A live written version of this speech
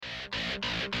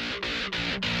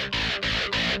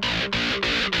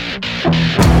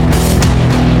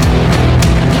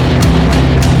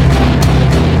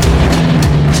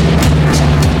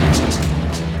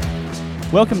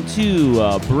Welcome to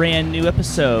a brand new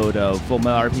episode of Full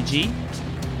Metal RPG.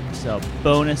 It's a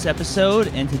bonus episode,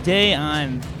 and today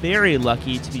I'm very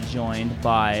lucky to be joined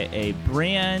by a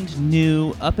brand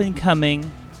new,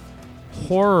 up-and-coming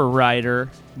horror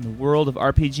writer in the world of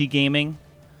RPG gaming.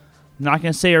 I'm not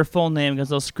going to say her full name because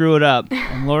they'll screw it up,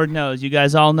 and Lord knows, you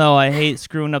guys all know I hate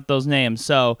screwing up those names.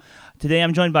 So today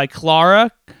I'm joined by Clara.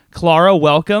 Clara,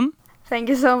 welcome. Thank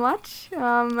you so much.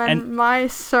 And my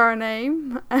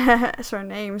surnames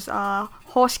are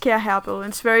Horskjær Herbel.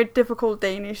 It's very difficult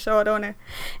Danish, so I don't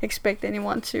expect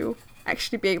anyone to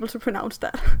actually be able to pronounce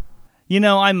that. You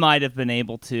know, I might have been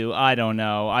able to. I don't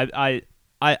know. I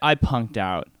punked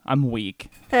out. I'm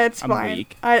weak. It's fine.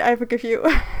 Weak. I forgive you.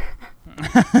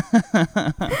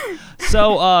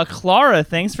 So, Clara,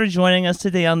 thanks for joining us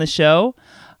today on the show.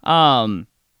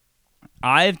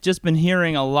 I've just been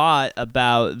hearing a lot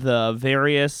about the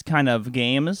various kind of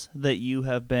games that you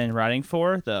have been writing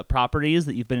for, the properties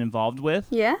that you've been involved with.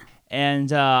 Yeah.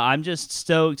 And I'm just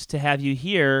stoked to have you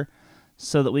here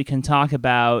so that we can talk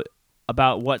about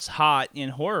what's hot in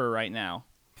horror right now.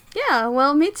 Yeah,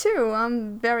 well, me too.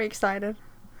 I'm very excited.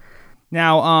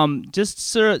 Now, just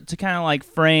sort of to kind of like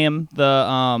frame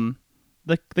the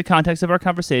context of our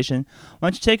conversation, why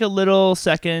don't you take a little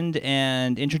second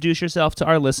and introduce yourself to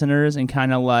our listeners and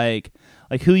kind of like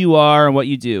who you are and what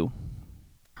you do.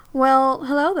 Well,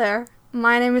 hello there.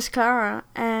 My name is Clara,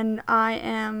 and I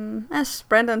am, as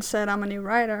Brendan said, I'm a new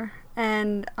writer,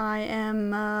 and I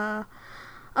am a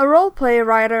roleplay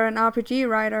writer and RPG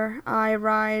writer. I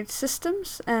write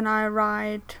systems, and I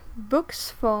write books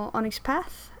for Onyx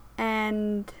Path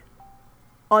and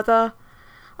other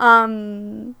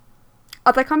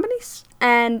companies,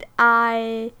 and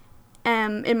I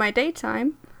am in my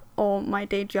daytime, or my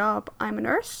day job, I'm a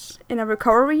nurse in a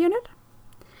recovery unit,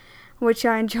 which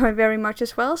I enjoy very much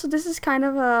as well. So this is kind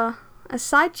of a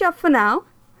side job for now,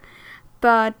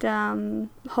 but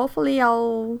hopefully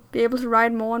I'll be able to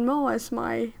write more and more as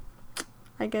my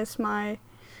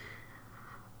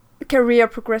career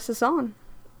progresses on.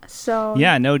 So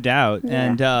yeah, no doubt. Yeah.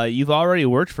 And you've already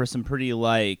worked for some pretty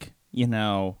I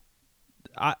don't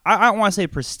want to say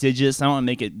prestigious. I don't want to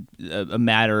make it a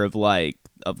matter of like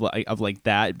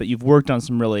that. But you've worked on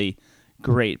some really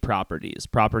great properties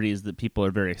that people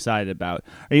are very excited about.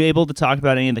 Are you able to talk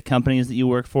about any of the companies that you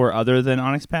work for other than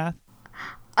Onyx Path?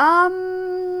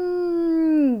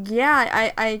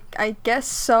 Yeah, I guess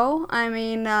so. I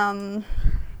mean, I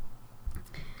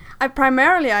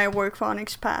work for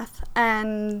Onyx Path,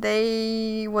 and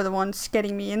they were the ones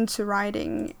getting me into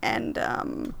writing and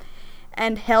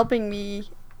helping me,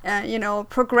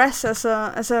 progress as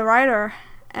a writer.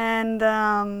 And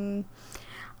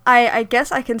I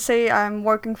guess I can say I'm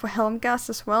working for Helmgast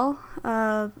as well,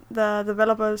 the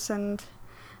developers and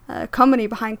company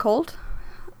behind Cold.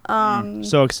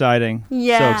 So exciting!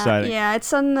 Yeah, so exciting. Yeah,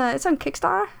 it's on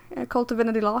Kickstarter, called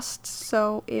Divinity Lost.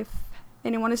 So if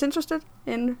anyone is interested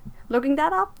in looking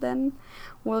that up, then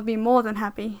we'll be more than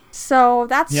happy. So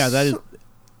that is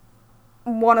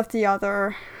one of the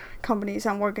other companies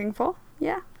I'm working for.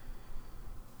 Yeah.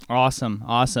 Awesome.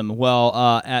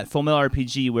 Well, at Full Metal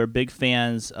RPG, we're big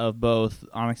fans of both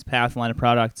Onyx Path line of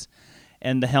products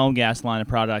and the Helmgast line of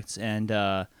products. And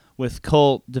with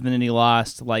Cult Divinity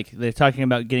Lost, like they're talking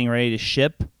about getting ready to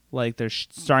ship, like they're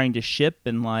starting to ship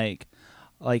in like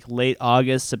late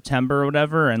August, September, or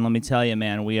whatever. And let me tell you,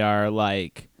 man, we are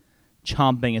like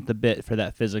chomping at the bit for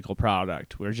that physical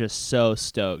product. We're just so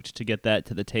stoked to get that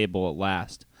to the table at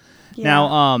last. Yeah.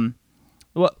 Now,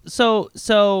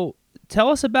 so tell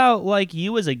us about like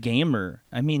you as a gamer.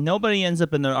 I mean, nobody ends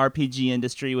up in the RPG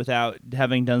industry without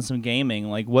having done some gaming.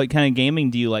 Like, what kind of gaming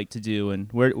do you like to do, and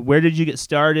where did you get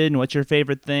started, and what's your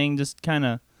favorite thing? Just kind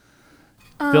of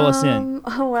fill us in.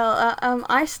 Well,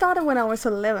 I started when I was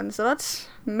 11, so that's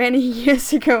many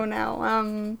years ago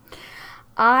now.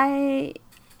 I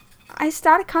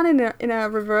started kind of in a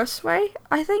reverse way,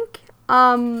 I think.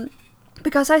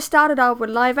 Because I started out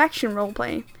with live action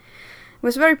role-playing. It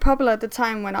was very popular at the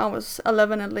time when I was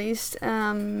 11 at least,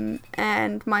 and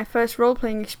my first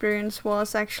role-playing experience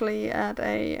was actually at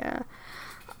a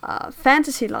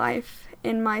fantasy life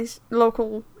in my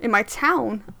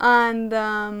town, and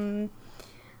I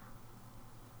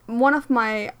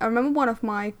remember one of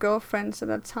my girlfriends at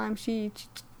that time, she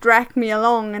dragged me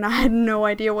along, and I had no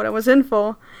idea what I was in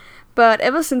for. But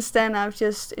ever since then, I've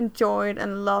just enjoyed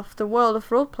and loved the world of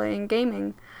role-playing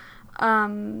gaming.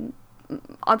 Other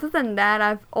than that,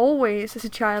 I've always, as a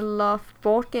child, loved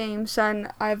board games,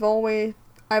 and I've always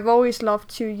I've always loved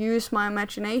to use my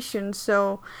imagination.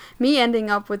 So me ending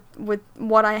up with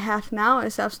what I have now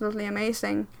is absolutely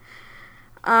amazing.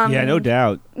 Yeah, no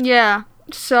doubt. Yeah.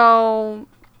 So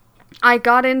I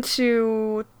got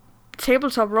into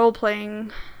tabletop role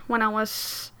playing when I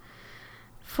was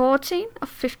 14 or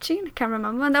 15, I can't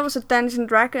remember, and that was a Dungeons and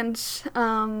Dragons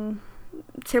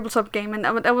tabletop game, and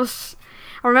that was,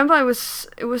 I remember it was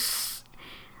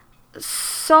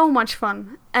so much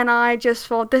fun, and I just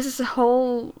thought this is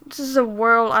a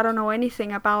world I don't know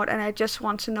anything about, and I just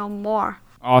want to know more.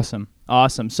 Awesome.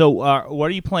 So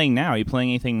what are you playing now? Are you playing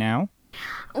anything now?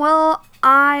 Well,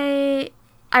 I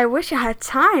wish I had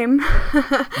time.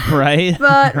 Right.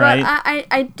 But right.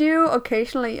 I do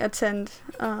occasionally attend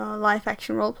live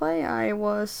action roleplay. I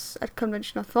was at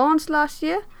Convention of Thorns last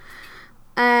year,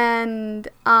 and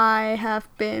I have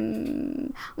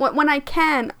been, when I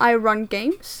can, I run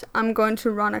games. I'm going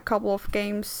to run a couple of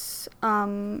games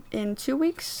in 2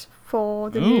 weeks for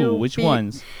the new which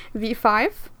ones?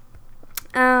 V5.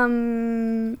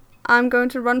 I'm going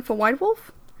to run for White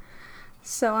Wolf.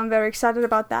 So I'm very excited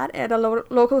about that at a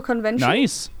local convention.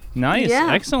 Nice.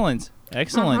 Yeah. Excellent.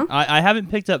 I haven't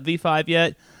picked up V5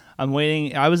 yet. I'm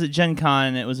waiting. I was at Gen Con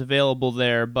and it was available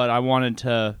there, but I wanted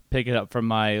to pick it up from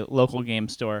my local game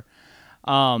store.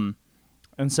 And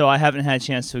so I haven't had a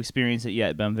chance to experience it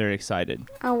yet, but I'm very excited.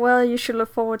 Oh, well, you should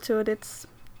look forward to it. It's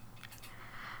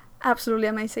absolutely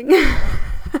amazing.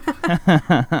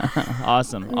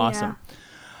 Awesome. Yeah.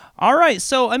 All right,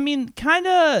 so I mean, kind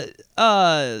of,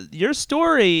 your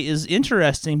story is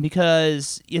interesting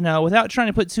because, without trying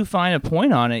to put too fine a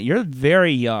point on it, you're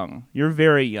very young.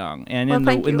 And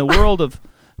well, in the world of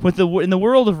in the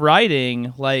world of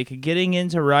writing, like getting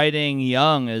into writing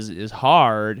young is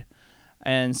hard,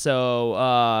 and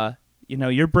so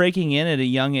you're breaking in at a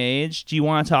young age. Do you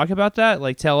want to talk about that?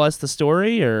 Like, tell us the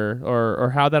story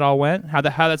or how that all went, how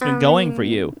that's been going for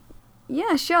you.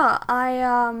 Yeah, sure.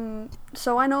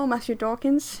 So I know Matthew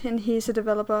Dawkins, and he's a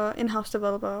developer, in-house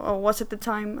developer, or was at the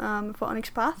time, for Onyx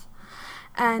Path.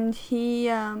 And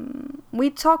we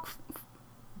talked,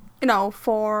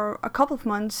 for a couple of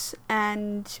months,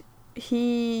 and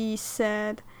he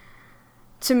said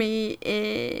to me,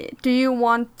 have you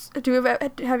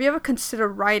ever considered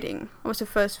writing? Was the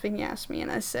first thing he asked me,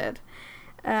 and I said,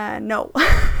 no.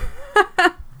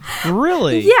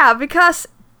 Really? Yeah, because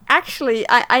actually,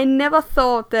 I never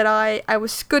thought that I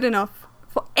was good enough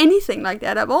for anything like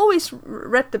that. I've always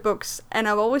read the books, and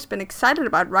I've always been excited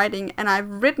about writing, and I've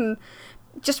written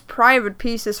just private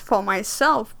pieces for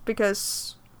myself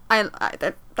because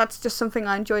that's just something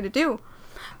I enjoy to do.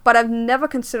 But I've never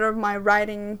considered my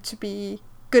writing to be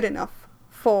good enough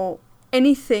for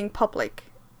anything public,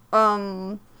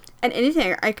 and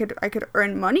anything I could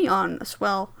earn money on as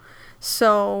well.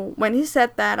 So when he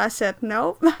said that, I said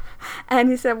no. And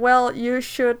he said, well, you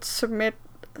should submit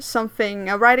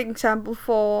a writing sample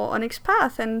for Onyx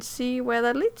Path and see where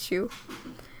that leads you.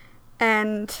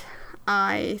 And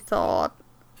I thought,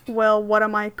 well, what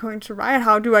am I going to write?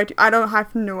 How do I do? I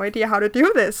have no idea how to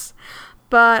do this.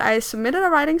 But I submitted a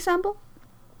writing sample,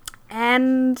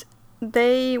 and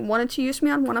they wanted to use me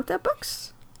on one of their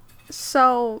books.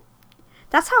 So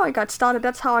that's how I got started.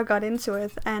 That's how I got into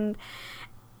it. And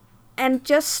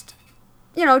just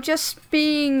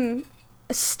being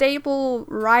a stable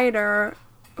writer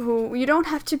who you don't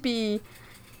have to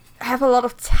have a lot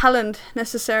of talent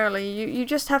necessarily. You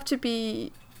just have to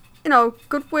be,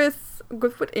 good with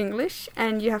English,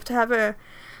 and you have to have a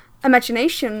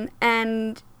imagination,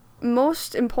 and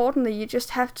most importantly, you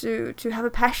just have to have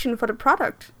a passion for the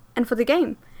product and for the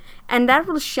game, and that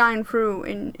will shine through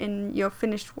in your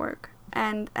finished work.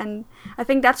 And I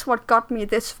think that's what got me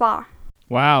this far.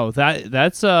 Wow,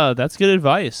 that's good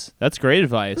advice. That's great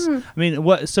advice. I mean,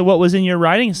 what was in your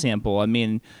writing sample? I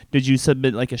mean, did you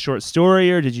submit like a short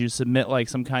story, or did you submit like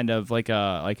some kind of like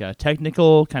a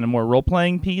technical kind of more role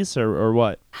playing piece, or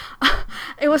what?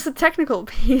 It was a technical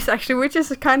piece actually, which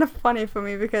is kind of funny for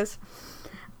me because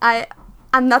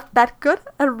I'm not that good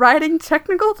at writing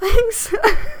technical things.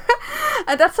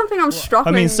 And that's something I'm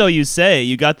struggling. I mean, so you say.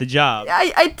 You got the job.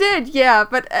 I did, yeah,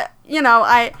 but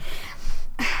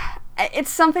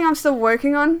it's something I'm still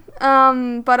working on.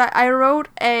 But I wrote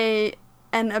an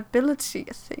ability,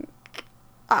 I think.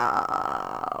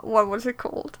 What was it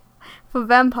called? For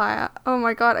vampire. Oh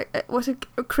my god, was it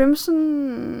Crimson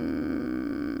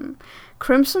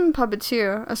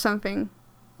Puppeteer or something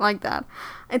like that?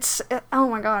 It's oh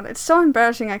my god, it's so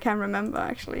embarrassing I can't remember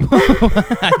actually.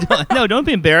 No, don't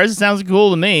be embarrassed. It sounds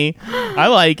cool to me. I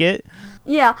like it.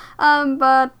 Yeah,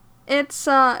 but it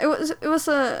was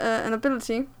an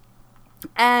ability.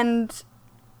 And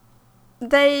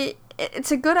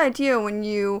it's a good idea when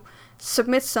you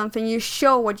submit something, you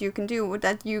show what you can do,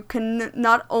 that you can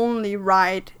not only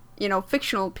write,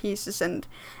 fictional pieces and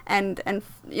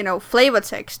flavor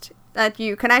text, that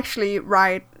you can actually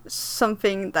write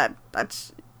something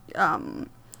that's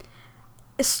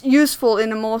is useful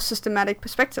in a more systematic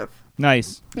perspective.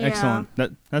 Nice. Yeah. Excellent.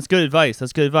 That's good advice.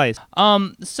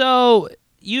 So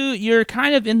you're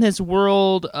kind of in this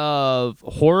world of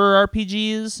horror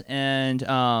RPGs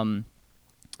and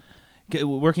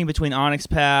working between Onyx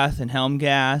Path and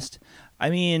Helmgast. I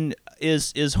mean,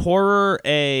 is horror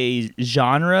a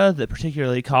genre that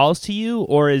particularly calls to you,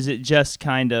 or is it just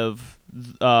kind of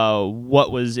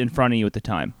what was in front of you at the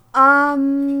time?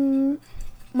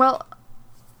 Well,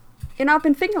 I've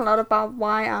been thinking a lot about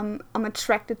why I'm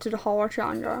attracted to the horror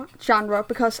genre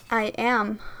because I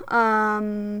am.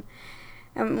 And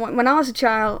when I was a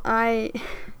child, I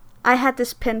had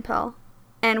this pen pal,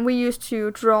 and we used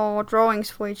to draw drawings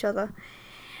for each other.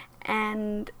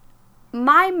 And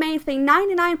my main thing,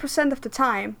 99% of the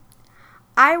time,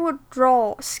 I would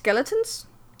draw skeletons,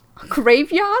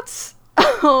 graveyards,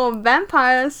 or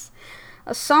vampires,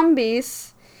 or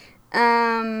zombies,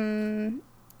 and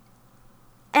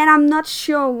I'm not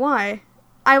sure why.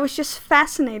 I was just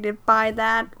fascinated by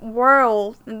that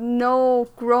world no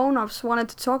grown-ups wanted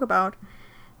to talk about.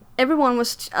 Everyone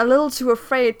was a little too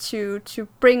afraid to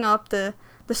bring up the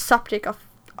subject of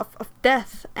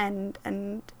death and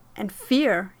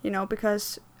fear,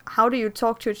 because how do you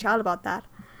talk to a child about that?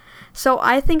 So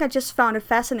I think I just found it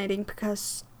fascinating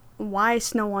because why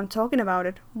is no one talking about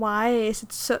it? Why is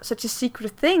it such a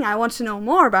secret thing? I want to know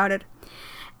more about it.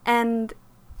 And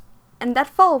that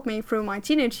followed me through my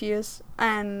teenage years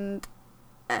and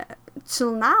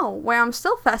till now, where I'm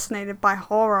still fascinated by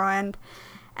horror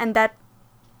and that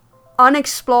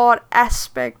unexplored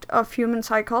aspect of human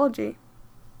psychology.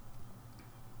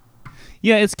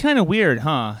 Yeah, it's kind of weird,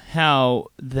 huh? How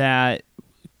that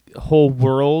whole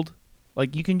world,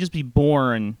 like you can just be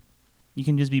born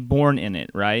in it,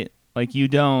 right? Like you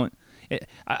don't.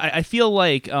 I feel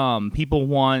like people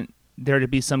want there to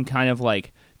be some kind of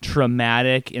like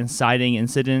traumatic, inciting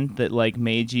incident that like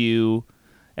made you,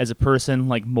 as a person,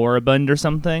 like moribund or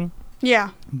something.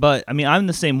 Yeah. But I mean, I'm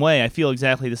the same way. I feel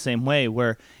exactly the same way.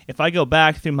 Where if I go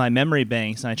back through my memory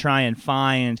banks and I try and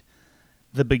find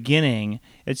the beginning,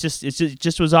 it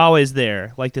just was always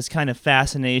there, like this kind of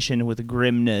fascination with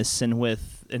grimness and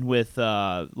with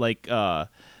the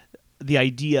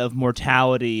idea of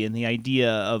mortality and the idea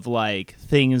of like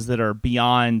things that are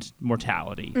beyond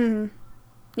mortality. Mm-hmm.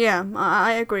 Yeah,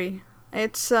 I agree.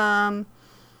 It's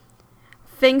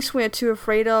things we're too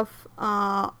afraid of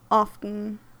are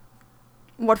often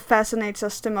what fascinates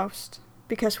us the most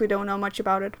because we don't know much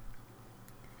about it.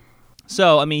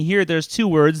 So, I mean, here there's two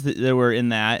words that were in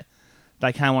that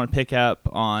I kind of want to pick up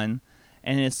on,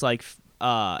 and it's like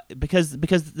because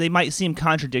they might seem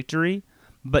contradictory,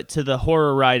 but to the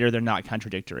horror writer they're not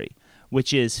contradictory,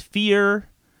 which is fear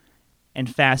and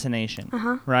fascination,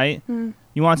 right? Mm.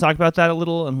 You want to talk about that a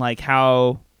little and like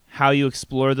how you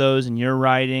explore those in your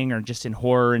writing or just in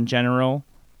horror in general?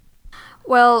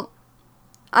 Well,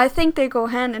 I think they go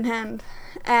hand in hand,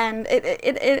 and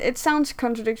it sounds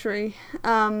contradictory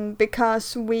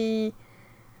because we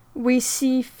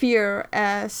see fear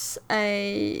as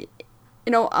our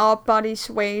body's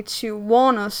way to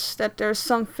warn us that there's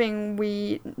something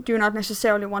we do not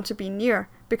necessarily want to be near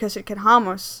because it can harm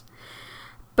us.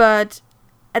 But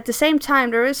at the same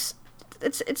time, it's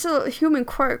a human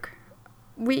quirk.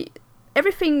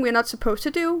 Everything we're not supposed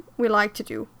to do, we like to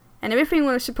do, and everything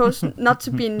we're supposed not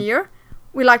to be near,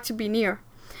 we like to be near.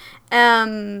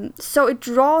 So it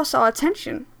draws our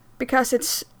attention because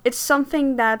it's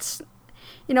something that's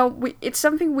it's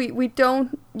something we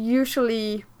don't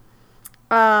usually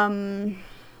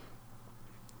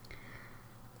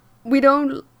we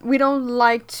don't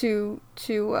like to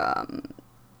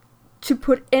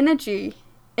put energy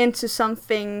into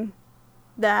something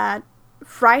that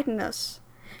frightens us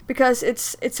because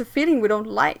it's a feeling we don't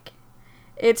like.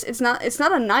 It's not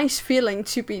a nice feeling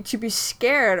to be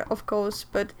scared, of course,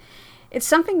 but it's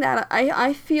something that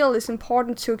I feel is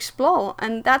important to explore,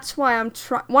 and that's why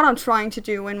what I'm trying to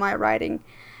do in my writing,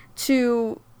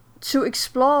 to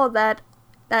explore that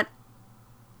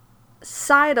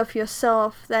side of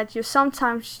yourself that you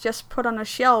sometimes just put on a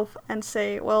shelf and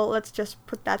say, well, let's just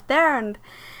put that there and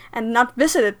not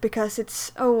visit it because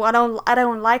it's I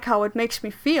don't like how it makes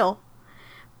me feel.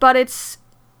 But it's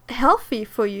healthy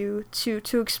for you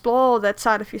to explore that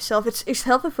side of yourself. It's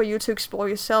healthy for you to explore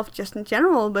yourself just in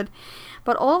general, but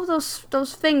all of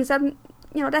those things that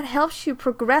that helps you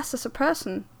progress as a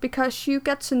person because you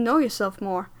get to know yourself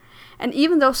more. and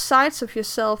even those sides of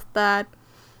yourself that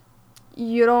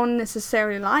you don't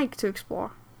necessarily like to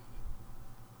explore.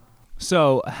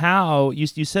 So how,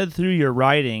 you said through your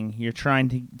writing, you're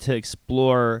trying to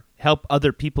explore, help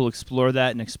other people explore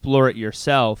that and explore it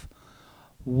yourself.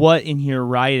 What in your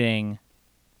writing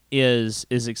is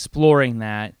exploring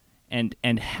that,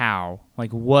 and how?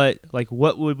 Like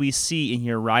what would we see in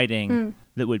your writing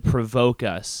that would provoke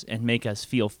us and make us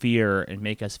feel fear and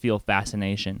make us feel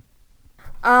fascination?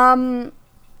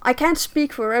 I can't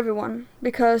speak for everyone,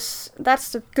 because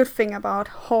that's the good thing about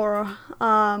horror.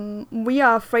 We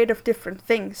are afraid of different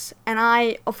things, and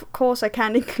I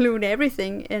can't include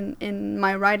everything in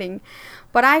my writing,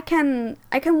 but I can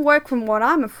work from what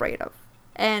I'm afraid of,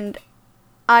 and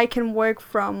I can work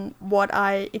from what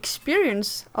I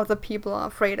experience other people are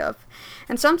afraid of.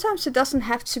 And sometimes it doesn't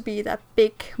have to be that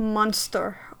big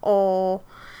monster, or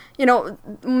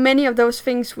many of those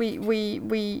things we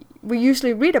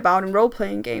usually read about in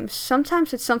role-playing games.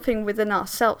 Sometimes it's something within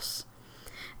ourselves.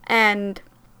 And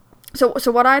so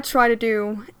what I try to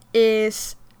do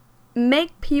is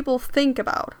make people think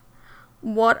about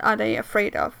what are they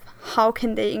afraid of. How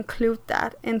can they include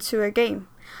that into a game?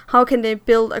 How can they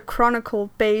build a chronicle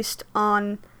based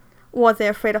on what they're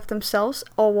afraid of themselves,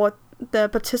 or what the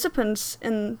participants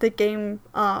in the game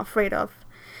are afraid of?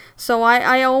 So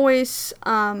I always,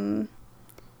 when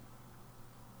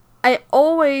I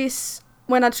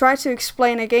try to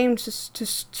explain a game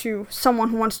to someone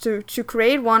who wants to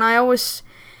create one, I always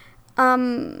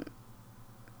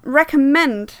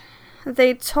recommend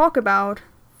they talk about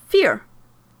fear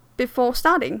before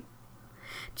starting,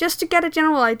 just to get a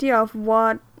general idea of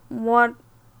what are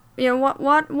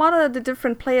the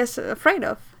different players afraid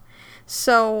of.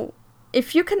 So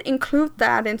if you can include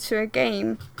that into a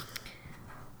game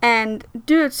and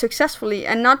do it successfully,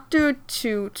 and not do it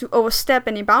to overstep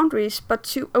any boundaries, but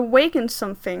to awaken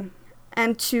something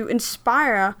and to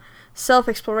inspire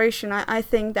self-exploration, I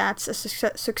think that's a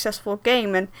successful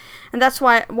game. And that's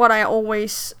why what I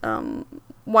always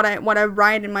what I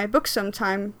write in my book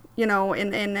sometime, in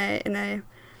a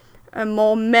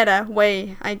more meta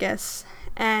way, I guess,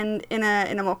 and in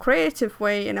a more creative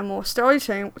way, in a more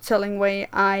storytelling way,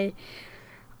 I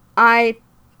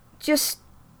just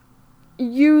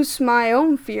use my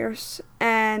own fears,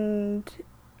 and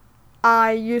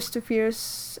I use the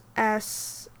fears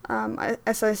as I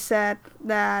said,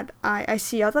 that I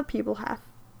see other people have,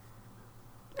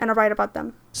 and I write about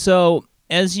them. So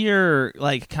as you're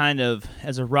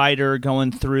as a writer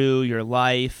going through your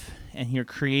life, and you're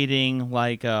creating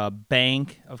like a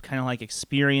bank of kind of like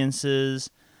experiences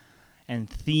and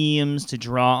themes to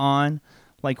draw on,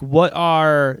 like what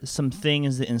are some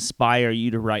things that inspire you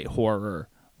to write horror?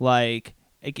 Like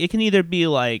it can either be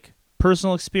like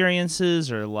personal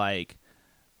experiences, or like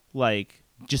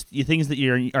just things that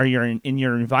you're in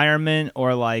your environment,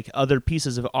 or like other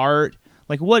pieces of art.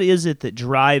 Like what is it that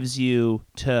drives you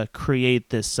to create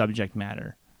this subject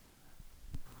matter?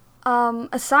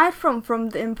 Aside from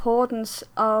the importance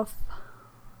of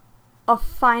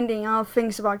finding out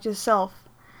things about yourself,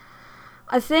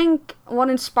 I think what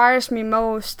inspires me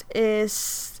most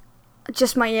is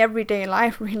just my everyday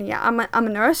life, really. I'm a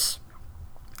nurse,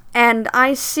 and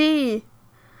I see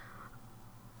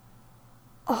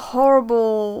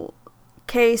horrible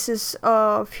cases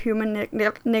of human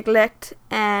neglect,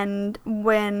 and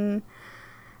when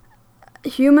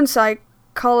human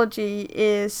psychology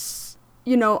is,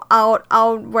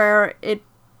 out where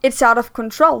it's out of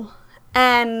control.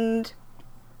 And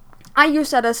I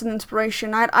use that as an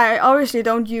inspiration. I obviously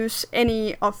don't use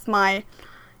any of my,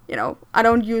 I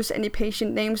don't use any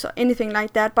patient names or anything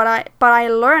like that, but I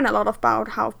learn a lot about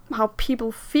how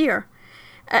people fear.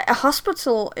 A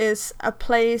hospital is a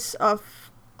place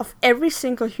of every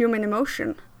single human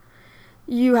emotion.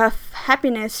 You have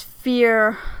happiness,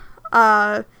 fear,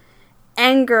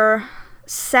 anger,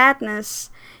 sadness.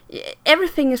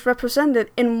 Everything is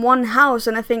represented in one house,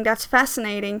 and I think that's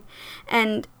fascinating.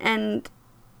 And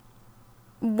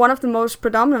one of the most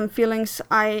predominant feelings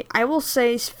I will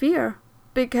say is fear,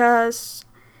 because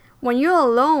when you're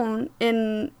alone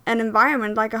in an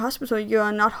environment like a hospital, you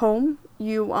are not home,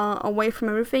 you are away from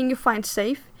everything you find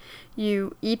safe,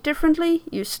 you eat differently,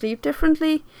 you sleep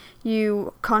differently,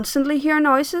 you constantly hear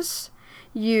noises,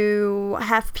 you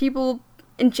have people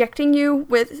injecting you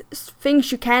with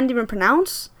things you can't even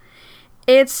pronounce.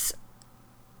 It's,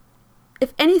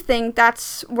 if anything,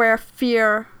 that's where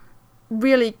fear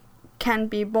really can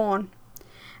be born.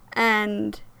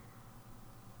 And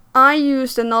I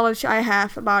use the knowledge I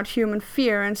have about human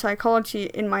fear and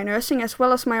psychology in my nursing, as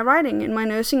well as my writing. In my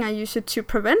nursing, I use it to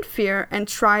prevent fear and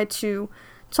try to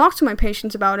talk to my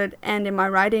patients about it, and in my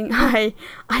writing I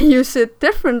use it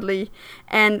differently,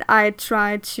 and I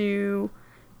try to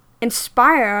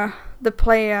inspire the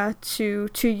player to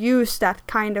use that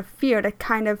kind of fear, that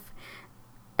kind of,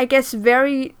 I guess,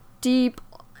 very deep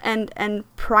and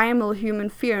primal human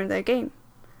fear in their game.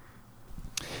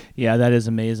 Yeah, that is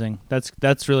amazing.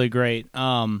 That's really great.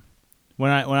 When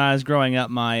I was growing up,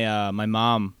 my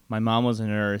mom was a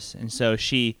nurse, and so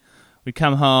we'd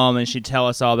come home and she'd tell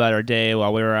us all about our day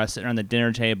while we were sitting around the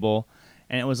dinner table,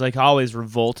 and it was like always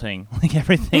revolting. Like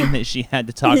everything that she had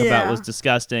to talk about was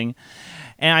disgusting,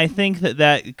 and I think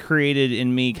that created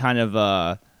in me kind of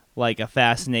a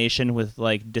fascination with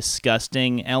like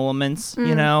disgusting elements.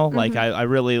 You know, like I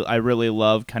really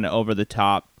love kind of over the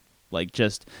top, like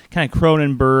just kind of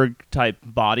Cronenberg type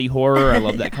body horror. I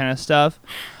love that kind of stuff.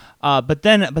 But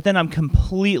then I'm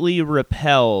completely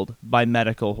repelled by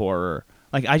medical horror.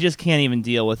 Like I just can't even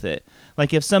deal with it.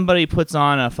 Like if somebody puts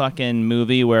on a fucking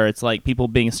movie where it's like people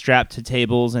being strapped to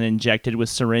tables and injected with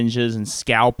syringes and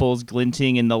scalpels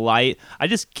glinting in the light, I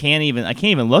can't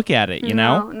even look at it, you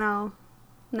know?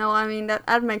 No, I mean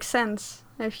that makes sense.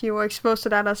 If you were exposed to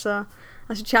that as a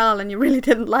child and you really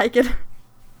didn't like it.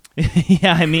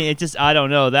 Yeah, I mean, I don't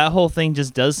know. That whole thing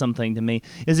just does something to me.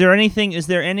 Is there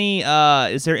any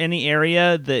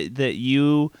area that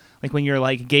you, like when you're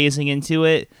like gazing into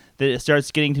it, that it starts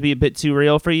getting to be a bit too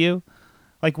real for you?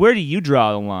 Like, where do you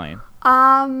draw the line?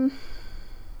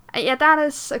 Yeah, that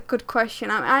is a good question.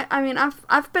 I mean,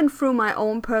 I've been through my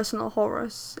own personal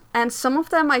horrors, and some of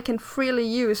them I can freely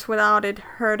use without it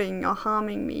hurting or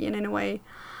harming me in any way.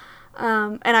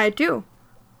 And I do.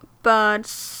 But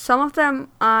some of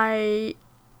them I'm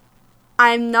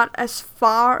not as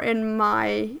far in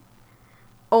my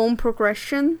own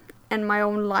progression and my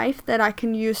own life that I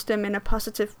can use them in a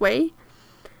positive way,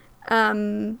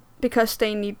 because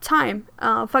they need time.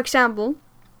 For example,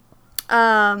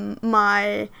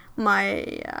 my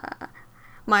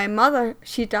mother,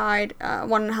 she died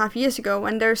 1.5 years ago,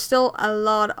 and there's still a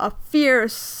lot of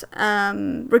fears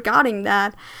regarding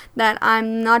that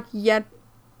I'm not yet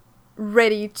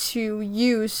ready to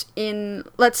use in,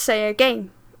 let's say, a game,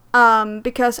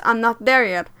 because I'm not there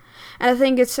yet. And I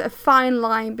think it's a fine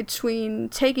line between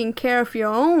taking care of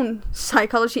your own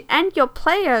psychology and your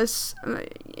players'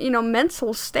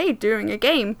 mental state during a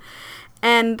game,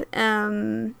 and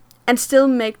still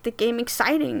make the game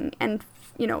exciting and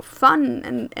fun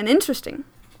and interesting.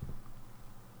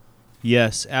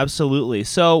 Yes, absolutely.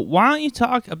 So why don't you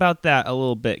talk about that a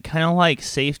little bit, kind of like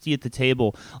safety at the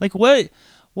table? Like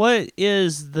what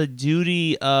is the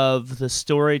duty of the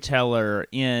storyteller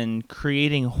in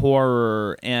creating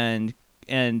horror and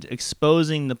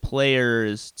exposing the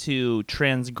players to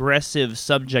transgressive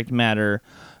subject matter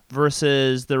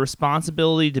versus the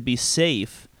responsibility to be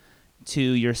safe to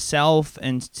yourself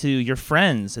and to your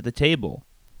friends at the table?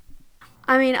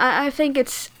 I mean, I think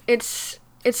it's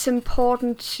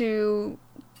important to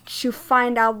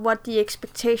find out what the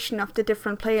expectation of the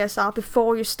different players are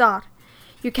before you start.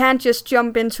 You can't just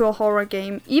jump into a horror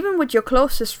game, even with your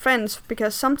closest friends,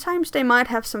 because sometimes they might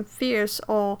have some fears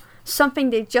or something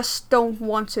they just don't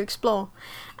want to explore.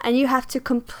 And you have to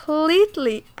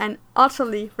completely and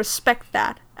utterly respect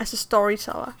that as a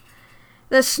storyteller.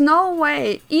 There's no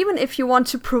way, even if you want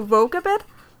to provoke a bit,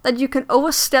 that you can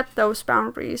overstep those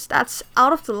boundaries. That's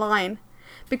out of the line.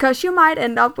 Because you might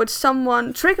end up with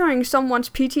triggering someone's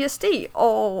PTSD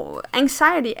or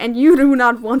anxiety, and you do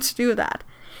not want to do that.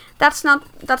 That's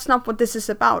not what this is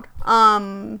about.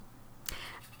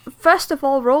 First of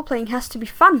all, role-playing has to be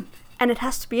fun, and it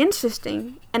has to be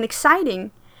interesting and exciting,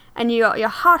 and your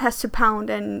heart has to pound,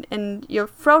 and your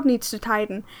throat needs to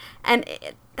tighten, and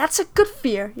that's a good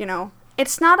fear,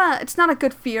 It's not a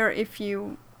good fear if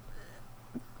you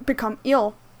become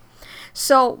ill.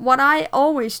 So what I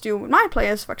always do with my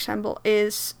players, for example,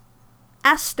 is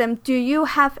ask them, do you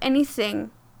have anything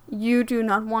you do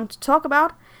not want to talk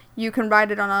about? You can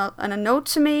write it on a note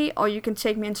to me, or you can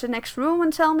take me into the next room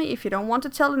and tell me. If you don't want to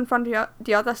tell it in front of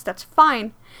the others, that's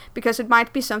fine, because it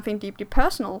might be something deeply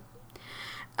personal.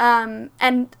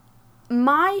 And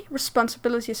my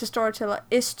responsibility as a storyteller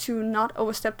is to not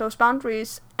overstep those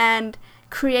boundaries and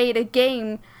create a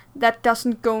game that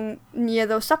doesn't go near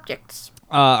those subjects.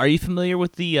 Are you familiar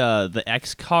with the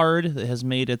X card that has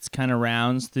made its kind of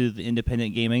rounds through the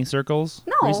independent gaming circles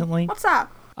recently? What's that?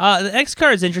 The X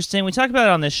card is interesting. We talk about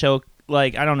it on this show,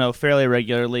 like, I don't know, fairly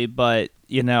regularly, but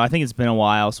I think it's been a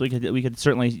while, so we could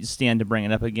certainly stand to bring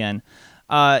it up again.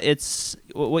 It's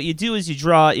what you do is you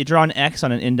draw an X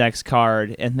on an index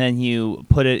card, and then you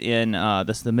put it in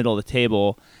the middle of the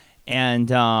table,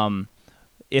 and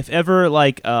if ever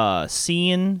like a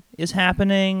scene is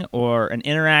happening or an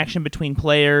interaction between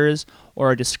players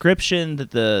or a description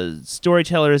that the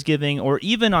storyteller is giving, or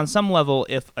even on some level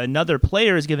if another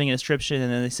player is giving a description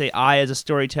and then they say, I as a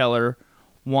storyteller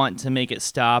want to make it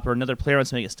stop, or another player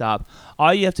wants to make it stop,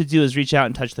 all you have to do is reach out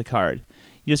and touch the card.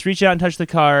 You just reach out and touch the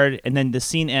card, and then the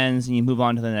scene ends, and you move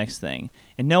on to the next thing.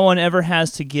 And no one ever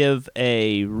has to give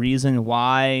a reason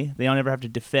why. They don't ever have to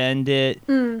defend it.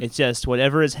 It's just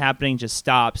whatever is happening just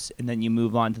stops, and then you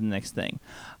move on to the next thing.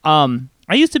 I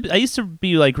used to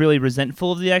be like really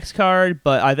resentful of the X card,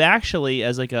 but I've actually,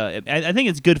 as like I think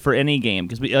it's good for any game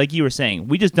because, like you were saying,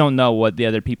 we just don't know what the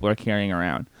other people are carrying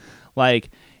around.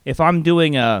 Like if I'm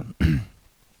doing a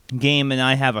game and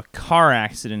I have a car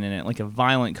accident in it, like a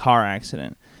violent car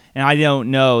accident, and I don't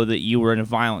know that you were in a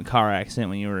violent car accident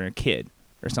when you were a kid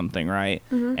or something, right?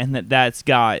 And that's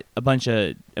got a bunch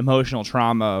of emotional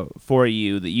trauma for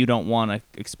you that you don't want to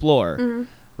explore,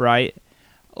 right?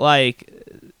 Like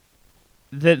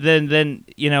then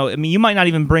you know, I mean, you might not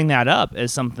even bring that up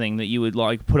as something that you would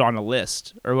like put on a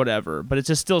list or whatever, but it's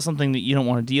just still something that you don't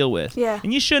want to deal with. Yeah.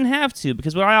 And you shouldn't have to,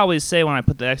 because what I always say when I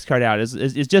put the X card out is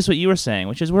just what you were saying,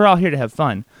 which is we're all here to have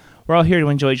fun. We're all here to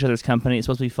enjoy each other's company. It's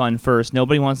supposed to be fun first.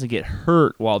 Nobody wants to get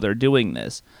hurt while they're doing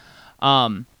this.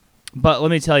 But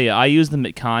let me tell you, I use them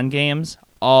at con games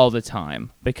all the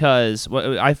time because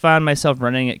I found myself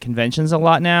running at conventions a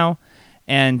lot now,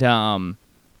 and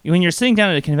when you're sitting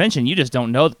down at a convention, you just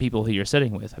don't know the people who you're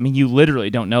sitting with. I mean, you literally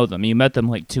don't know them. You met them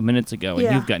like 2 minutes ago,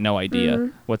 and you've got no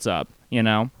idea what's up, you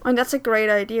know? And that's a great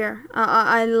idea.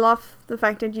 I love the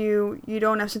fact that you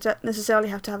don't necessarily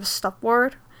have to have a stop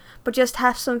word, but just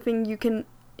have something you can,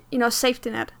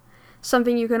 safety net.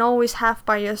 Something you can always have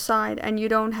by your side, and you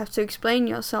don't have to explain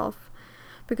yourself.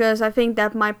 Because I think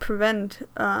that might prevent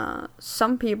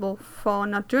some people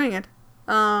from not doing it.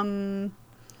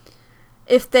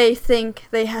 If they think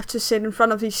they have to sit in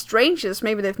front of these strangers,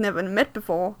 maybe they've never met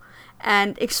before,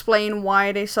 and explain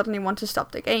why they suddenly want to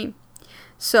stop the game.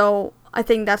 So I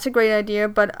think that's a great idea,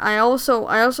 but I also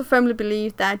firmly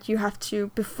believe that you have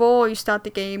to, before you start the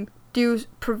game,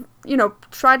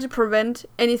 try to prevent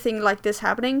anything like this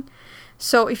happening.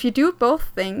 So if you do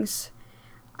both things,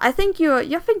 I think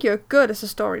you're good as a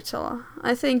storyteller.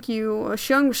 I think you are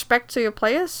showing respect to your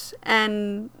players,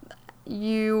 and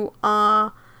you're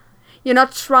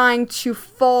not trying to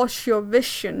force your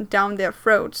vision down their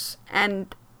throats.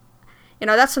 And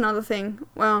that's another thing.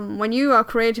 When you are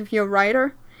creative, you're a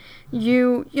writer,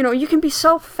 you can be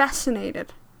so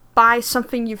fascinated by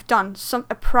something you've done,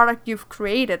 a product you've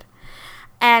created,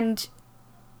 and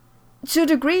to a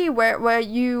degree where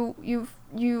you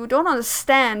don't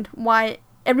understand why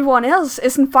everyone else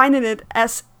isn't finding it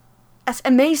as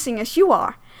amazing as you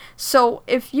are. So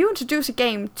if you introduce a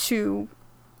game to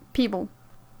people,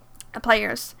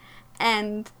 players,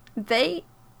 and they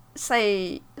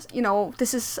say,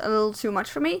 this is a little too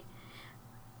much for me,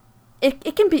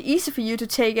 it can be easy for you to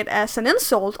take it as an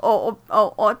insult or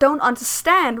don't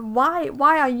understand why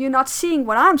are you not seeing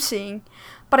what I'm seeing.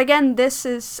 But again, this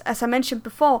is, as I mentioned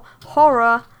before,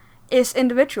 horror is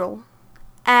individual,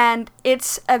 and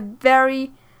it's a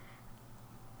very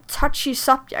touchy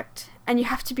subject, and you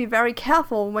have to be very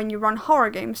careful when you run horror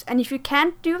games. And if you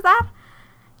can't do that,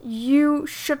 you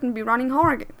shouldn't be running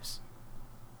horror games.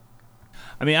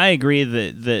 I mean, I agree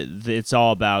that it's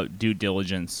all about due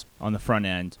diligence on the front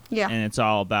end. Yeah. And it's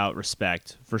all about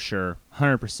respect, for sure.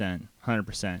 100%.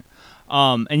 100%.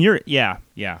 And you're,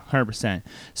 100%.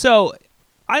 So,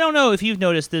 I don't know if you've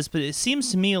noticed this, but it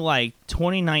seems to me like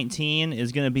 2019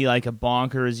 is going to be like a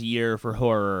bonkers year for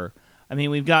horror. I mean,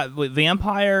 we've got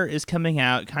Vampire is coming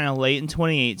out kind of late in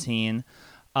 2018.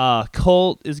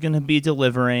 Cult is going to be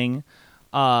delivering.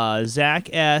 Zach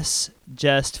S.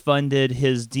 just funded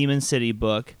his Demon City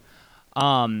book.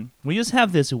 We just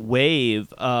have this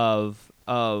wave of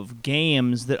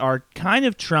games that are kind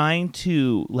of trying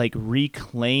to like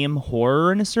reclaim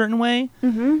horror in a certain way.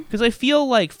 Because I feel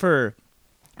like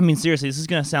seriously, this is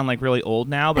going to sound like really old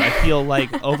now, but I feel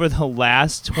like over the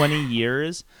last 20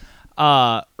 years,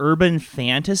 urban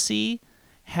fantasy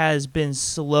has been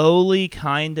slowly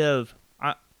kind of,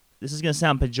 this is going to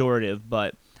sound pejorative,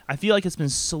 but I feel like it's been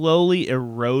slowly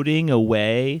eroding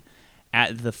away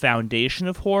at the foundation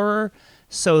of horror,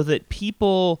 so that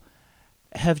people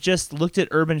have just looked at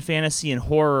urban fantasy and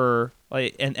horror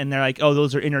and they're like, oh,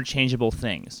 those are interchangeable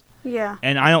things. Yeah.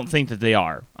 And I don't think that they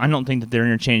are. I don't think that they're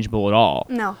interchangeable at all.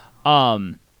 No.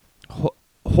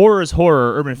 Horror is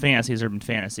horror, urban fantasy is urban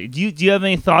fantasy. Do you have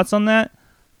any thoughts on that?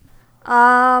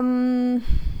 I mean,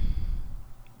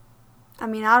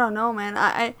 I don't know, man.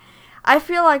 I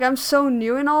feel like I'm so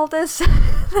new in all this.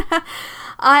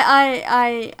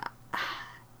 I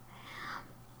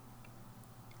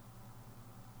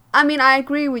mean, I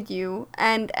agree with you,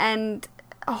 and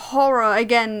horror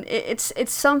again.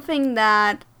 It's something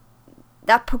that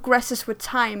progresses with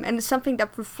time, and it's something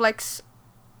that reflects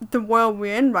the world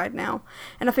we're in right now.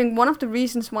 And I think one of the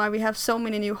reasons why we have so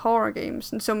many new horror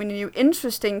games and so many new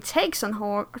interesting takes on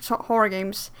horror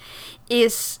games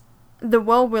is the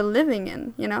world we're living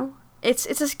in. You know, it's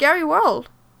a scary world.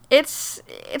 It's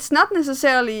not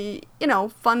necessarily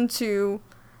fun to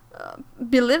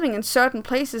be living in certain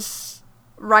places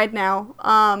right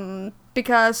now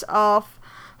because of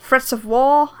threats of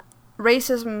war,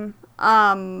 racism,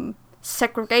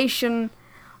 segregation,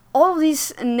 all of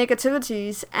these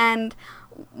negativities. And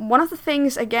one of the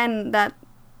things again that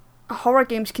horror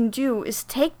games can do is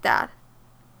take that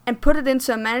and put it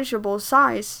into a manageable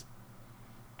size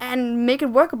and make it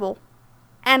workable,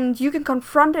 and you can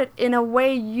confront it in a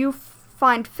way you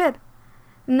find fit,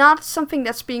 not something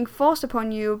that's being forced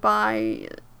upon you by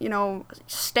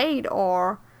state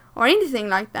or anything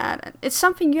like that. It's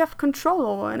something you have control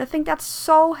over, and I think that's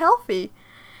so healthy.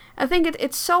 I think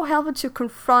it's so healthy to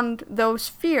confront those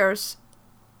fears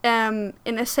in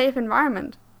a safe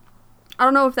environment. I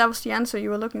don't know if that was the answer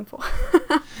you were looking for.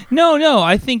 No.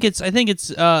 I think it's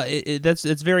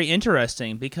it's very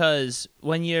interesting, because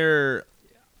when you're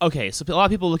okay, so a lot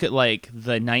of people look at like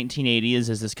the 1980s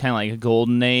as this kind of like a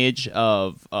golden age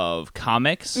of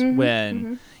comics,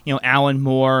 when Alan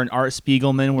Moore and Art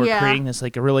Spiegelman were creating this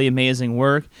like a really amazing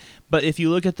work. But if you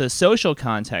look at the social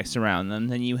context around them,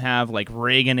 then you have like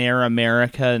Reagan era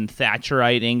America and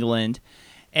Thatcherite England,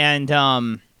 and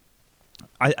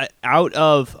out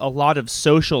of a lot of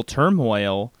social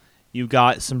turmoil, you've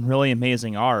got some really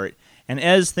amazing art. And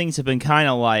as things have been kind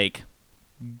of like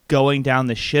going down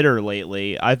the shitter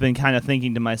lately, I've been kind of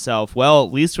thinking to myself, well,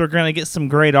 at least we're going to get some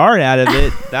great art out of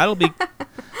it.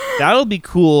 That'll be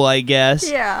cool, I guess.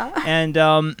 Yeah.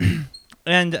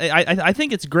 And I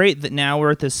think it's great that now we're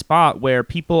at this spot where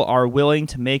people are willing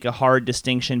to make a hard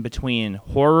distinction between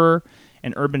horror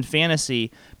and urban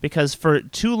fantasy, because for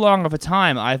too long of a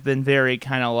time I've been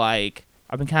kind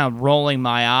of rolling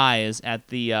my eyes at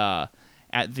the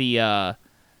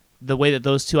way that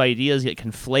those two ideas get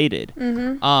conflated.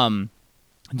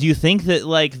 Do you think that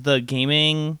like the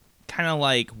gaming kind of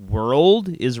like world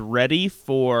is ready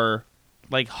for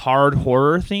like hard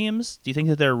horror themes? Do you think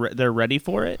that they're ready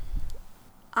for it?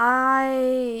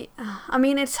 I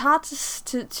mean, it's hard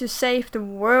to say if the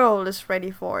world is ready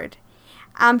for it.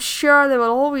 I'm sure there will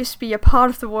always be a part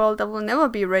of the world that will never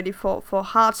be ready for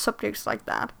hard subjects like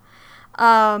that.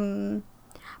 But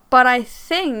I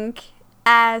think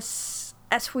as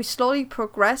we slowly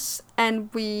progress and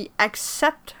we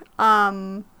accept,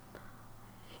 more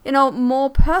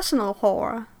personal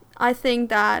horror, I think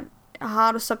that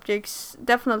harder subjects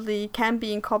definitely can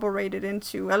be incorporated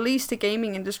into at least the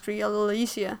gaming industry a little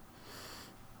easier.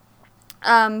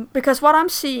 Because what I'm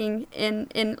seeing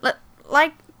in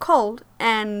like Cold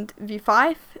and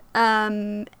V5,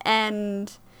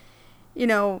 and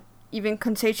even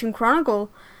Contagion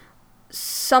Chronicle,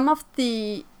 some of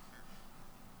the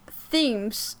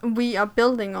themes we are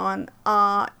building on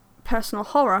are personal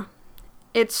horror.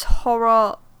 It's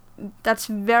horror that's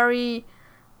very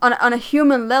on a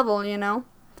human level,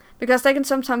 because they can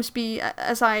sometimes be,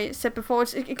 as I said before,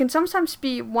 it can sometimes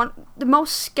be the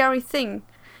most scary thing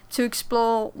to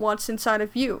explore what's inside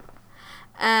of you.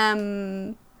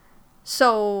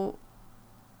 So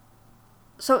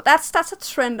that's a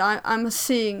trend I'm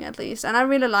seeing, at least, and I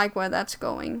really like where that's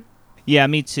going. Yeah,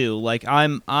 me too. Like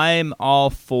I'm all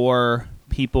for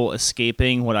people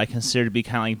escaping what I consider to be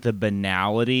kind of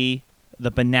like the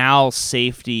banal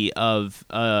safety of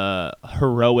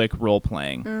heroic role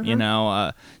playing.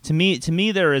 To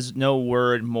me, there is no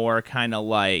word more kind of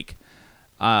like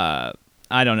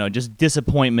I don't know, just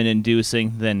disappointment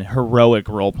inducing than heroic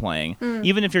role playing.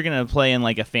 Even if you're gonna play in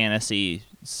like a fantasy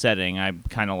setting, I'm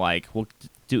kind of like, well,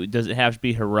 does it have to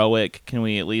be heroic? Can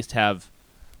we at least have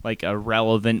like a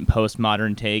relevant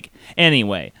postmodern take?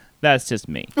 Anyway, that's just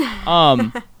me.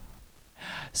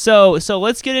 So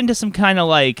let's get into some kind of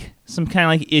like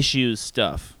issues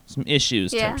stuff,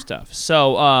 type stuff.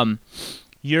 So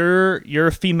you're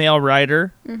a female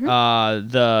writer.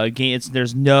 The game,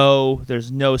 there's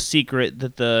no secret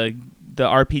that the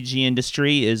RPG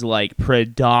industry is like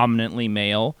predominantly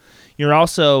male. You're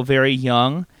also very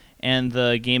young, and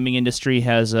the gaming industry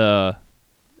has a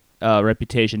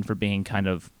reputation for being kind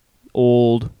of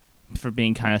old, for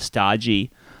being kind of stodgy.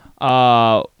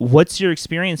 What's your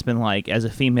experience been like as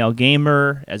a female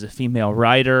gamer, as a female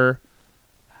writer?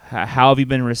 How have you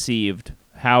been received?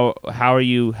 How are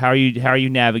you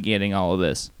navigating all of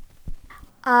this?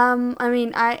 I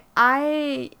mean,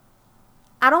 I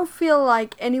don't feel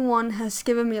like anyone has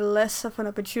given me less of an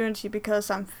opportunity because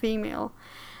I'm female.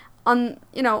 On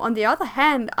the other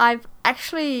hand, I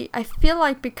feel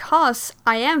like because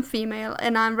I am female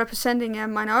and I'm representing a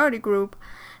minority group,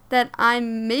 that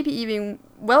I'm maybe even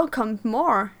welcomed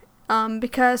more.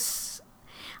 Because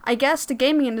I guess the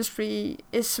gaming industry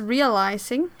is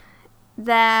realizing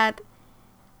that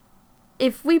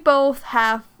if we both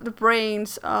have the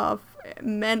brains of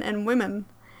men and women,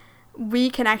 we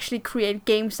can actually create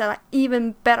games that are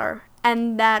even better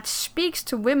and that speaks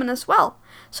to women as well.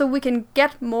 So we can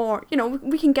get more,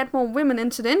 we can get more women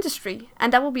into the industry,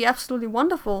 and that will be absolutely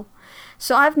wonderful.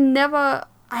 So I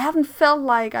haven't felt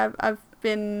like I've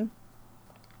been,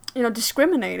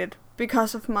 discriminated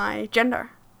because of my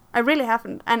gender. I really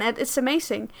haven't, and it's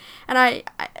amazing. And I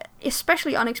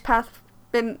especially Onyx Path,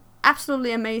 been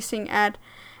absolutely amazing at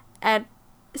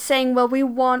saying, well, we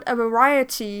want a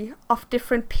variety of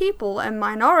different people and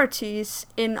minorities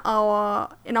in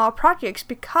our projects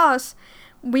because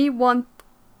we want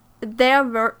their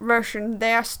version,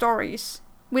 their stories.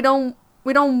 We don't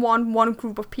want one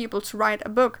group of people to write a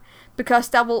book because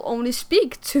that will only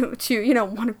speak to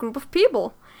one group of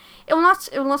people. It will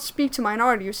not speak to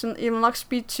minorities. It will not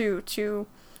speak to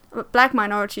black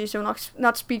minorities. It will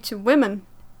not speak to women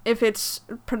if it's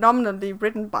predominantly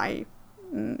written by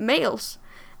males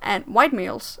and white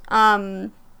males.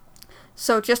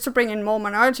 So just to bring in more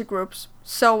minority groups.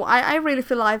 So I really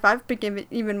feel like I've been given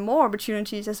even more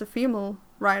opportunities as a female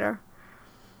writer.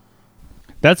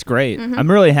 That's great. Mm-hmm. I'm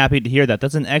really happy to hear that.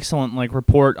 That's an excellent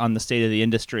report on the state of the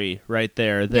industry right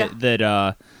there.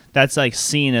 That's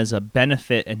seen as a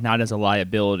benefit and not as a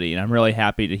liability. And I'm really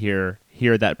happy to hear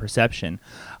that perception.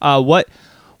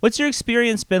 What's your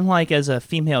experience been like as a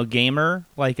female gamer?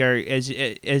 As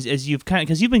you've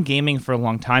because you've been gaming for a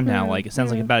long time now. Mm-hmm. It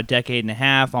sounds like about a decade and a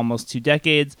half, almost 2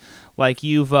 decades.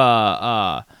 You've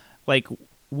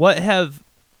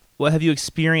what have you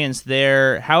experienced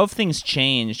there? How have things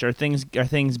changed? Are things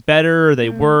better? Are they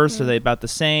worse? Are they about the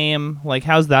same?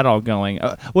 How's that all going?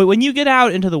 When you get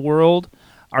out into the world,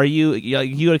 are you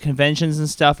go to conventions and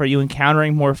stuff? Are you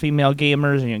encountering more female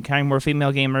gamers? Are you encountering more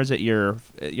female gamers at your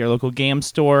local game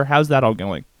store? How's that all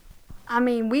going? I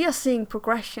mean, we are seeing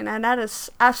progression, and that is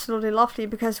absolutely lovely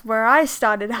because where I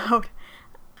started out,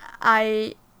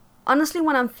 I honestly,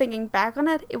 when I'm thinking back on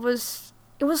it, it was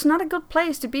not a good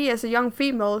place to be as a young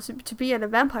female, to be at a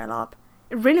vampire lab.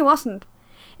 It really wasn't.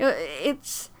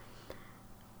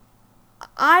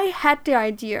 I had the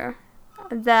idea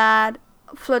that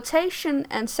flirtation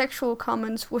and sexual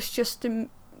comments was just a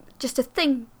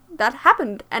thing that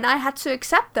happened, and I had to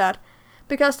accept that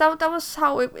because that was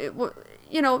how it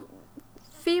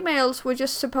females were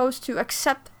just supposed to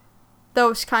accept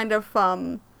those kind of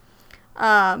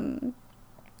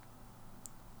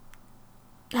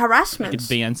harassments.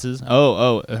 Advances.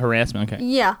 Harassment. Okay.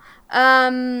 Yeah.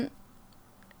 And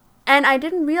I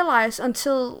didn't realize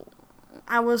until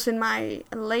I was in my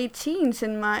late teens,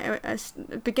 in my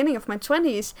beginning of my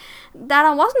 20s, that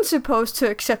I wasn't supposed to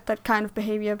accept that kind of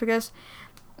behavior because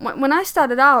when I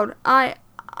started out, I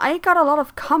got a lot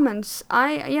of comments.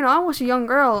 I was a young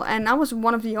girl and I was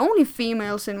one of the only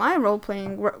females in my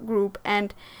role-playing group,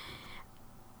 and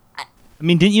I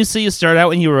mean, didn't you say you started out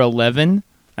when you were 11?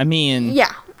 I mean...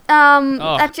 Yeah.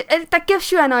 That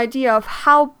gives you an idea of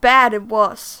how bad it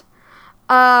was.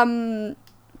 And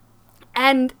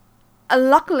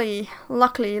luckily,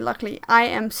 I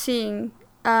am seeing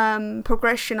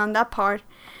progression on that part.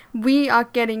 We are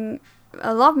getting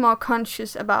a lot more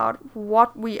conscious about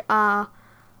what we are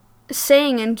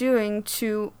saying and doing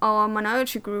to our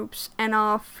minority groups and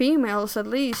our females at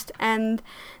least, and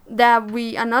that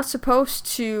we are not supposed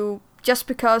to, just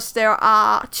because there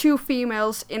are 2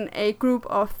 females in a group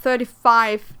of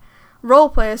 35 role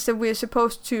players, that we're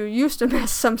supposed to use them as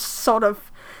some sort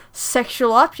of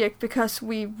sexual object, because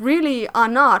we really are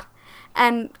not.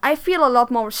 And I feel a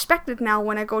lot more respected now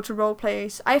when I go to role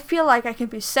plays. I feel like I can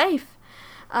be safe.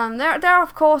 There are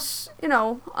of course,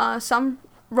 some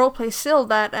role plays still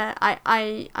that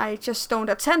I just don't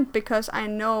attend because I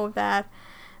know that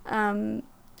I'm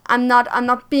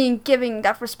not being given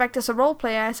that respect as a role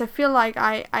player as I feel like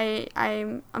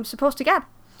I'm supposed to get.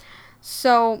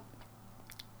 So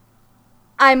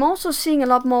I'm also seeing a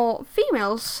lot more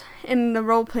females in the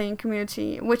role-playing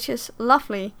community, which is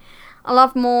lovely. A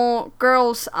lot more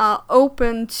girls are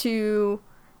open to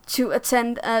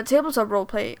attend tabletop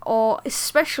roleplay, or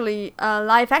especially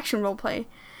live action roleplay.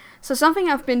 So something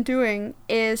I've been doing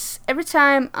is every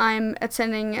time I'm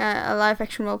attending a live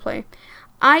action roleplay,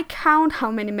 I count how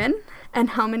many men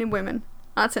and how many women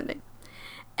are attending.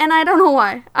 and I don't know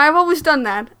why. I've always done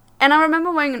that. And I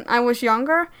remember when I was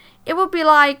younger, it would be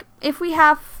like if we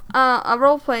have a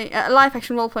live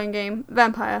action role playing game,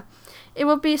 Vampire, it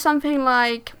would be something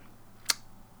like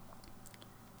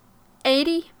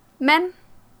 80 men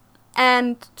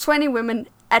and 20 women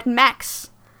at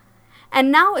max.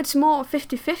 And now it's more a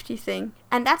 50-50 thing,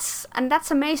 and that's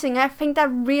amazing. I think that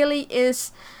really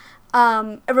is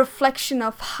a reflection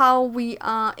of how we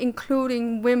are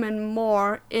including women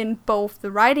more in both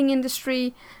the writing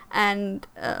industry and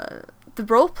the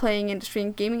role-playing industry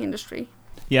and gaming industry.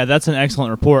 Yeah, that's an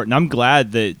excellent report, and I'm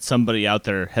glad that somebody out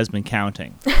there has been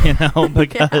counting,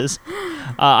 because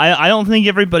I don't think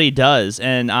everybody does,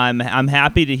 and I'm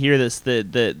happy to hear this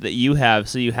that you have,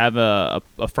 so you have a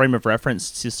frame of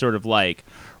reference to sort of like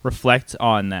reflect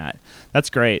on that. That's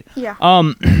great. Yeah.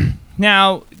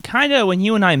 Now, kind of when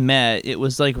you and I met, it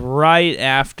was like right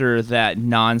after that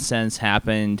nonsense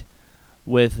happened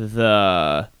with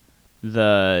the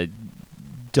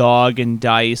dog and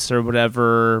dice or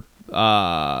whatever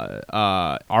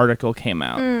article came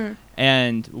out,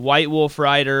 and White Wolf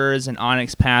writers and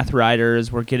Onyx Path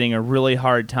writers were getting a really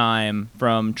hard time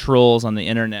from trolls on the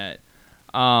internet,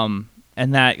 and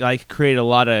that like created a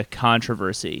lot of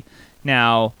controversy.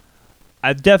 Now,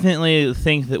 I definitely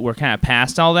think that we're kind of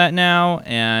past all that now,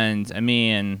 and I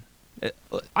mean,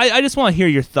 I just want to hear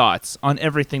your thoughts on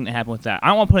everything that happened with that. I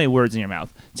don't want to put any words in your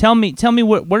mouth. Tell me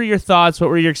what are your thoughts? What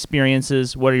were your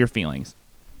experiences? What are your feelings?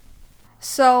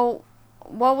 So,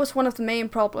 what was one of the main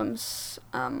problems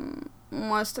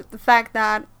was the fact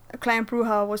that Clan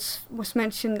Brujah was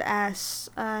mentioned as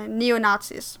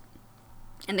neo-Nazis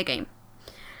in the game.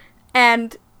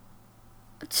 And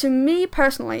to me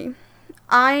personally,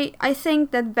 I think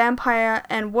that Vampire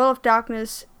and World of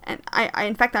Darkness, and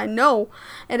in fact I know,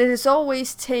 and it is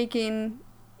always taking,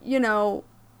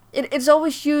 it's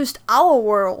always used our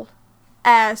world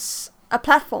as a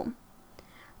platform.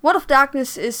 World of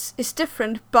Darkness is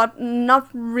different, but not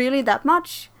really that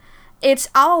much. It's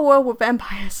our world with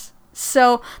vampires.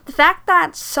 So the fact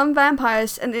that some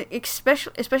vampires, and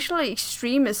especially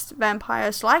extremist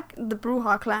vampires like the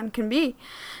Brujah clan can be,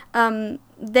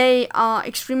 they are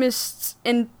extremists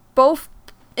in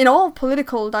all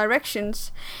political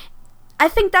directions. I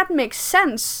think that makes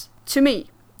sense to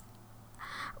me.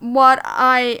 Why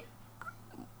I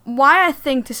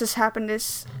think this has happened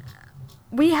is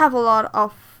we have a lot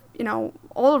of,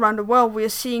 all around the world, we are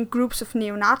seeing groups of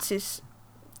neo-Nazis,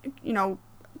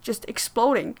 just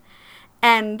exploding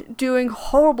and doing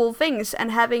horrible things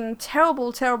and having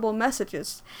terrible, terrible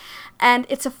messages. And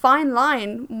it's a fine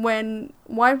line when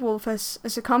White Wolf as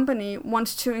a company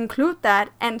wants to include that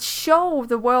and show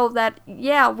the world that,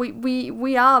 yeah,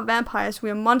 we are vampires, we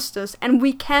are monsters, and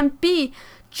we can be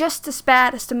just as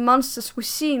bad as the monsters we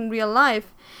see in real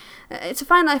life. It's a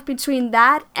fine line between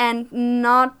that and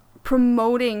not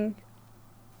promoting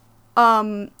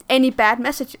any bad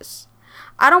messages.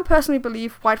 I don't personally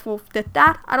believe White Wolf did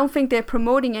that. I don't think they're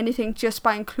promoting anything just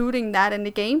by including that in the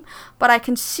game, but I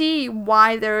can see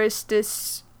why there is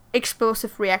this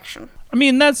explosive reaction. I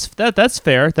mean, that's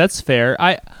fair. That's fair.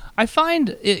 I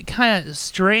find it kind of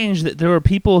strange that there were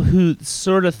people who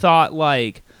sort of thought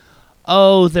like,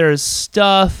 oh, there's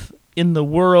stuff in the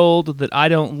world that I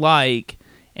don't like,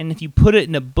 and if you put it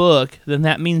in a book, then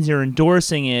that means you're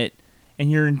endorsing it,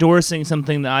 and you're endorsing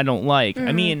something that I don't like.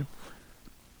 I mean,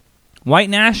 white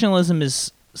nationalism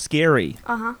is scary.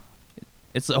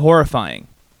 It's horrifying,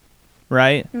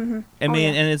 right? I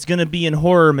mean, and it's going to be in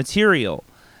horror material.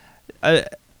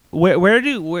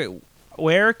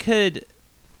 Where could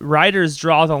writers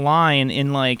draw the line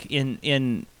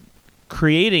in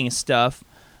creating stuff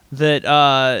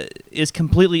that is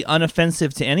completely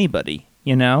unoffensive to anybody?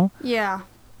 Yeah.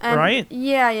 And right?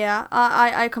 Yeah.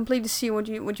 I completely see what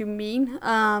you mean.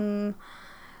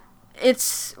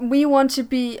 We want to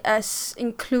be as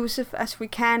inclusive as we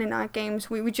can in our games.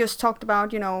 We just talked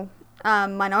about,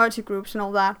 minority groups and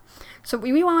all that. So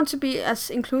we want to be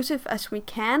as inclusive as we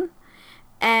can.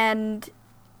 And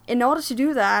in order to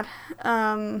do that,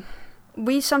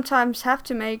 we sometimes have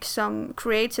to make some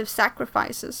creative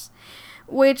sacrifices,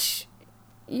 which,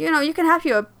 you can have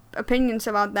your opinions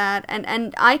about that.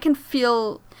 And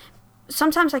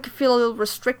sometimes I can feel a little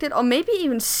restricted or maybe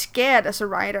even scared as a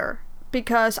writer,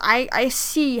 because I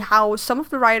see how some of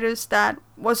the writers that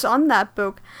was on that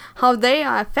book, how they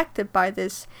are affected by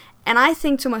this. And I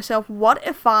think to myself, what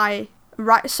if I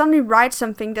suddenly write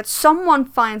something that someone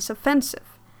finds offensive?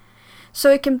 So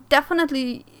it can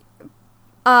definitely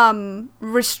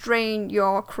restrain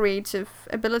your creative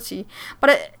ability.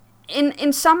 But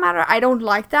in some matter, I don't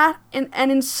like that. And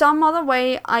in some other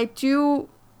way, I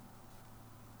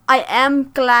I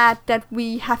am glad that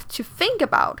we have to think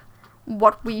about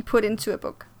what we put into a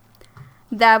book.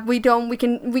 That we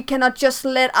cannot just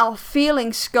let our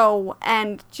feelings go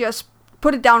and just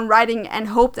put it down writing and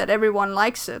hope that everyone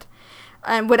likes it,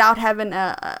 and without having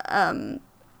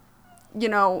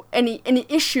any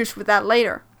issues with that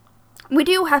later. We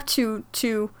do have to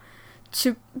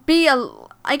be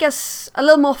I guess a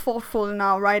little more thoughtful in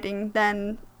our writing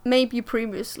than maybe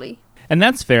previously. And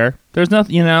that's fair. There's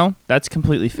nothing, that's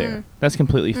completely fair. That's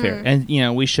completely fair.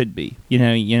 And, we should be,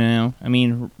 I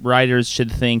mean, writers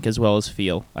should think as well as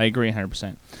feel. I agree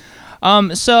 100%.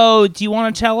 So do you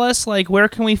want to tell us, where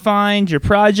can we find your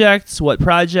projects? What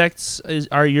projects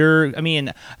are your, I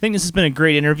think this has been a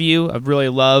great interview. I've really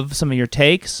loved some of your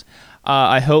takes.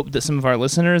 I hope that some of our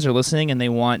listeners are listening and they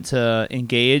want to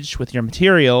engage with your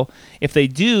material. If they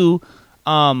do,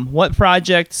 what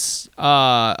projects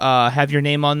have your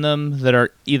name on them that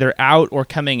are either out or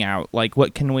coming out?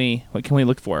 What can we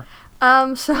look for?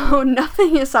 So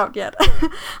nothing is out yet.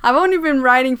 I've only been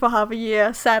writing for half a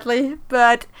year, sadly,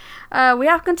 but we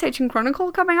have Contagion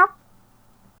Chronicle coming up.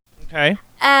 Okay.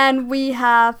 And we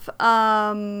have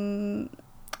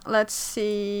let's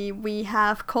see, we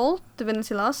have Cold,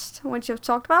 Divinity Lost, which you've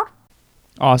talked about.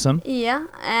 Awesome. Yeah,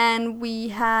 and we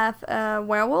have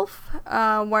Werewolf,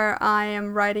 where I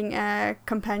am writing a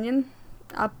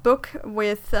book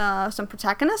with some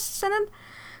protagonists in it,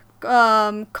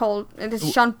 called, it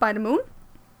is Shunned by the Moon.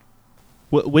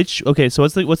 Okay, so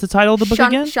what's the title of the book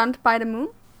again? Shunned by the Moon.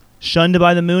 Shunned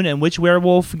by the Moon, and which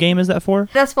werewolf game is that for?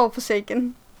 That's for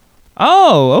Forsaken.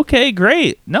 Oh, okay,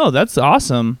 great. No, that's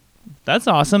awesome. That's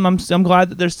awesome. I'm glad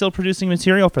that they're still producing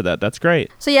material for that. That's great.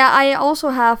 So yeah, I also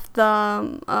have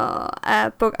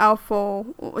the book out for,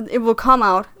 it will come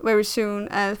out very soon,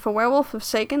 for Werewolf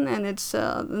Forsaken, and it's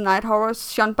the Night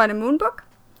Horrors Shunned by the Moon book.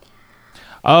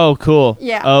 Oh, cool.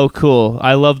 Yeah. Oh, cool.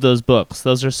 I love those books.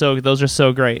 Those are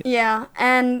so great. Yeah,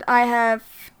 and I have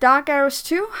Dark Arrows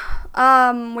 2,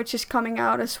 which is coming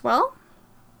out as well.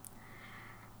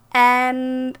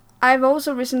 And I've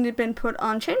also recently been put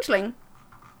on Changeling.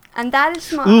 And that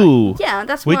is my... Ooh. Yeah,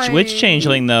 that's which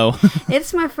Changeling, though?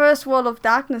 It's my first World of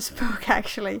Darkness book,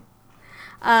 actually.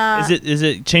 Is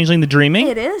it Changeling the Dreaming?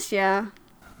 It is, yeah.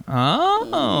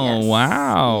 Oh, yes.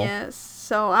 Wow. Yes.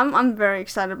 So I'm very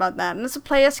excited about that. And it's a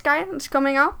player's guide that's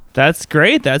coming out. That's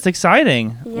great. That's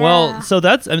exciting. Yeah. Well, so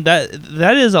that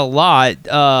is a lot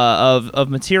of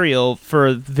material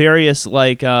for various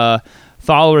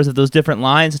followers of those different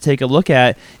lines to take a look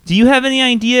at. Do you have any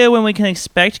idea when we can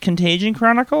expect Contagion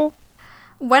Chronicle?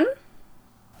 When?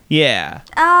 Yeah.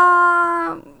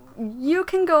 You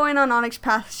can go in on Onyx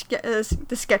Path,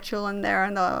 the schedule in there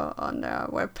on the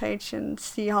webpage, and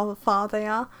see how far they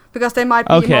are, because they might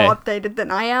be more updated than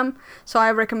I am. So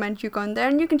I recommend you go in there,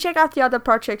 and you can check out the other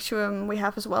projects we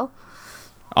have as well.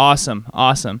 Awesome.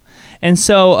 And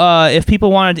so, if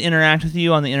people wanted to interact with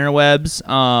you on the interwebs,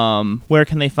 where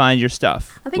can they find your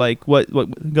stuff? What?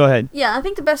 Go ahead. Yeah, I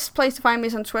think the best place to find me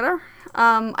is on Twitter.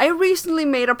 I recently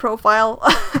made a profile.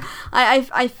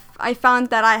 I found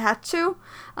that I had to,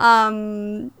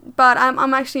 but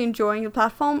I'm actually enjoying the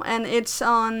platform, and it's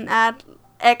on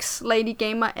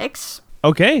 @XLadyGamerX.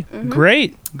 Okay,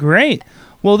 great.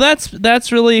 Well,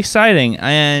 that's really exciting,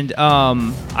 and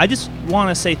I just want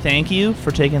to say thank you for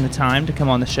taking the time to come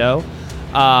on the show.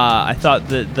 I thought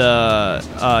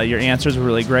that your answers were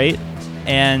really great,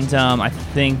 and I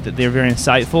think that they're very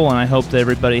insightful, and I hope that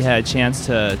everybody had a chance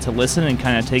to listen and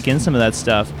kind of take in some of that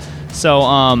stuff. So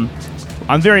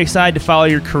I'm very excited to follow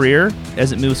your career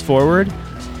as it moves forward.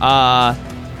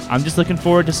 I'm just looking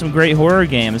forward to some great horror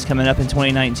games coming up in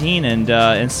 2019,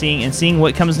 and seeing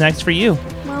what comes next for you.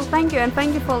 Well, thank you, and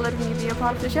thank you for letting me be a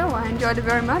part of the show. I enjoyed it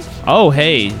very much. Oh,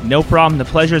 hey, no problem. The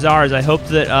pleasure is ours. I hope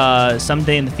that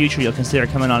someday in the future you'll consider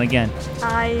coming on again.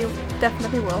 I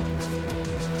definitely will.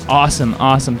 Awesome.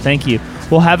 Thank you.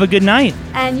 Well, have a good night.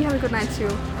 And you have a good night, too.